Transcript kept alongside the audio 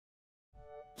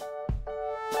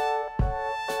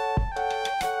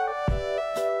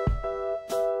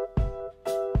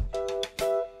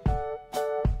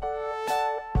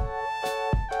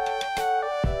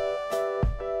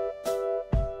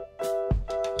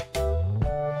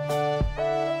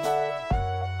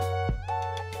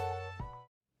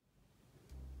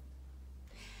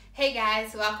Hey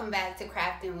guys, welcome back to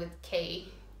Crafting with Kay.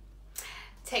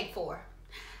 Take 4.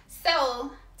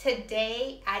 So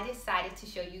today I decided to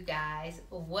show you guys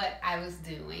what I was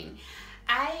doing.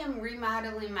 I am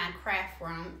remodeling my craft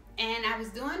room and I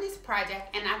was doing this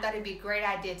project and I thought it'd be a great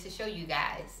idea to show you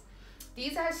guys.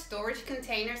 These are storage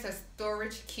containers or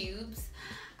storage cubes.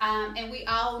 And we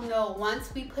all know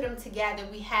once we put them together,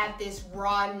 we have this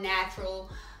raw, natural,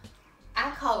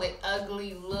 I call it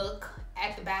ugly look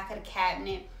at the back of the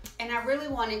cabinet. And I really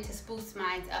wanted to spruce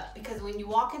mine up because when you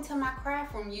walk into my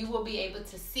craft room, you will be able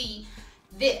to see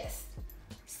this.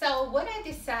 So what I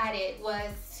decided was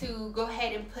to go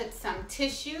ahead and put some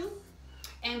tissue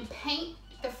and paint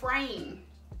the frame.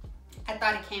 I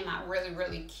thought it came out really,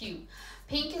 really cute.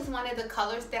 Pink is one of the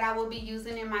colors that I will be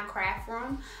using in my craft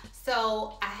room.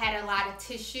 So I had a lot of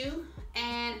tissue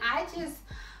and I just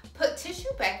put tissue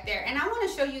back there, and I want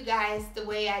to show you guys the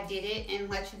way I did it and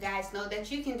let you guys know that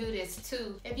you can do this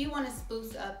too if you want to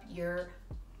spruce up your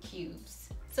cubes.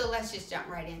 So let's just jump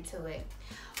right into it.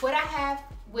 What I have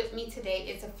with me today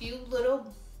is a few little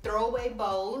throwaway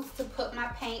bowls to put my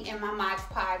paint and my Mod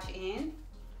Podge in.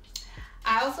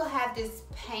 I also have this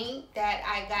paint that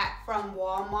I got from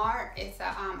Walmart. It's a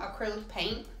acrylic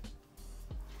paint.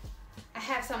 I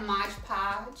have some Mod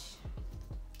Podge.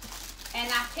 And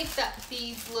I picked up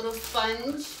these little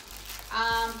sponge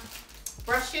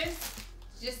brushes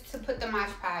just to put the Mod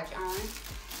Podge on.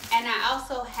 And I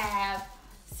also have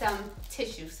some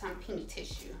tissue, some pink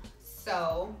tissue.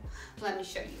 So let me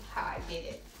show you how I did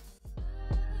it.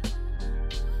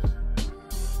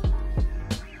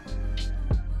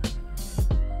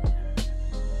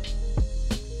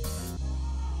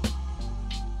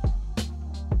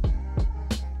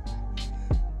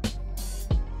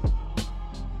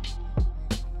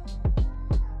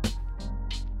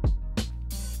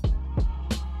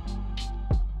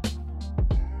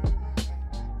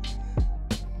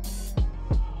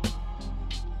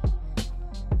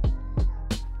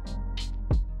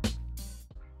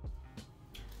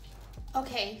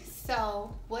 Okay,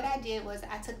 so what I did was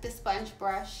I took the sponge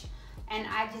brush and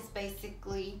I just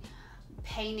basically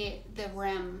painted the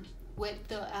rim with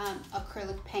the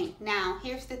acrylic paint. Now,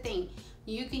 here's the thing.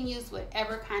 You can use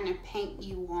whatever kind of paint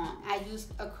you want. I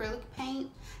used acrylic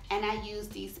paint and I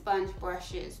used these sponge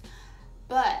brushes.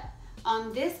 But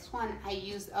on this one, I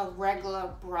used a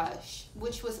regular brush,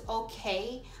 which was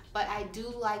okay, but I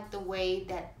do like the way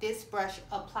that this brush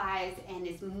applies and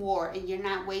is more, and you're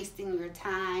not wasting your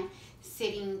time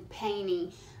sitting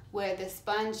painting, where the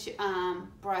sponge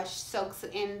brush soaks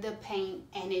in the paint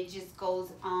and it just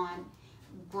goes on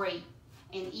great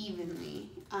and evenly.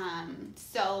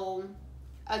 So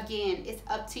again, it's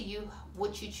up to you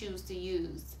what you choose to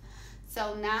use.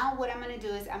 So now what I'm going to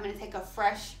do is I'm going to take a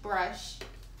fresh brush.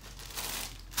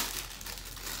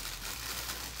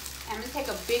 I'm going to take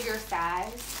a bigger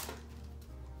size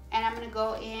and I'm going to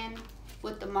go in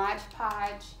with the Mod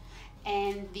Podge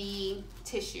and the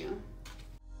tissue.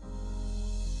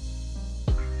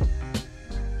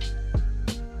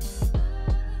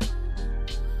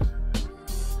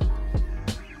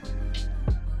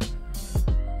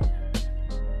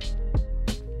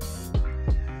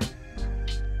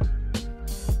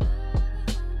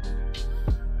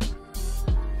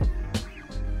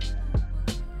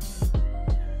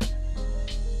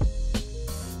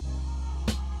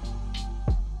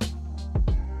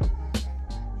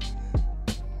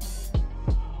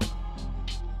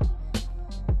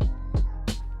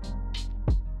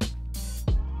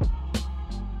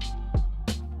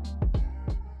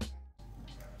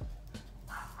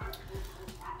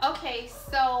 Okay,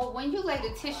 so when you lay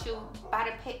the tissue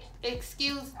by the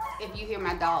excuse if you hear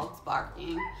my dogs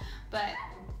barking, but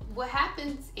what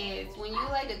happens is when you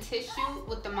lay the tissue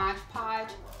with the Mod Podge,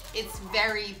 it's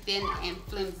very thin and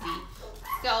flimsy.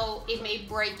 So it may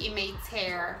break, it may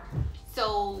tear.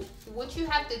 So what you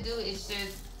have to do is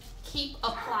just keep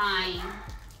applying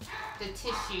the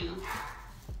tissue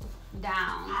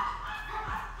down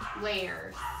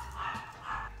layers.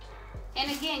 And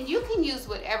again, you can use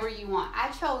whatever you want. I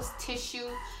chose tissue.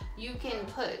 You can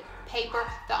put paper.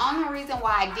 The only reason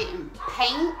why I didn't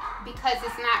paint, because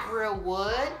it's not real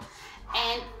wood.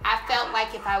 And I felt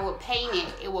like if I would paint it,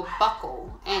 it would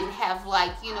buckle and have,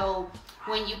 like, you know,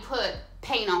 when you put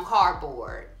paint on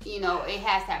cardboard, you know, it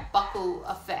has that buckle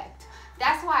effect.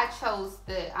 That's why I chose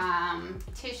the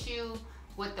tissue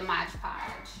with the Mod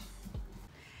Podge.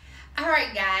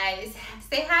 Alright guys,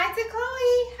 say hi to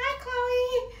Chloe. Hi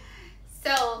Chloe.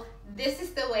 So this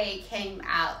is the way it came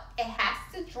out. It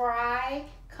has to dry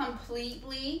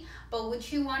completely, but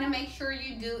what you want to make sure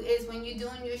you do is when you're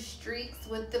doing your streaks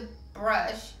with the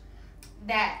brush,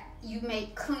 that you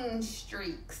make clean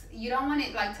streaks. You don't want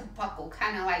it like to buckle,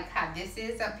 kind of like how this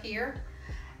is up here.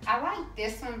 I like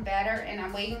this one better, and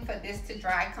I'm waiting for this to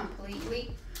dry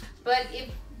completely. But if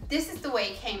this is the way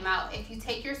it came out, if you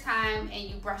take your time and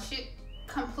you brush it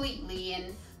completely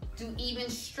and do even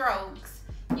strokes,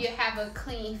 you have a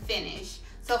clean finish.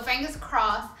 So fingers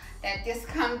crossed that this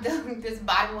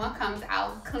bottom one comes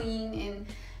out clean and,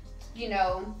 you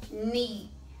know, neat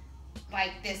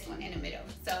like this one in the middle.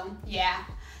 So yeah.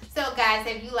 So guys,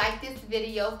 if you like this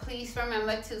video, please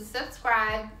remember to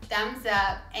subscribe, thumbs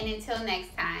up, and until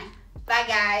next time. Bye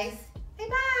guys. Bye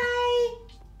bye.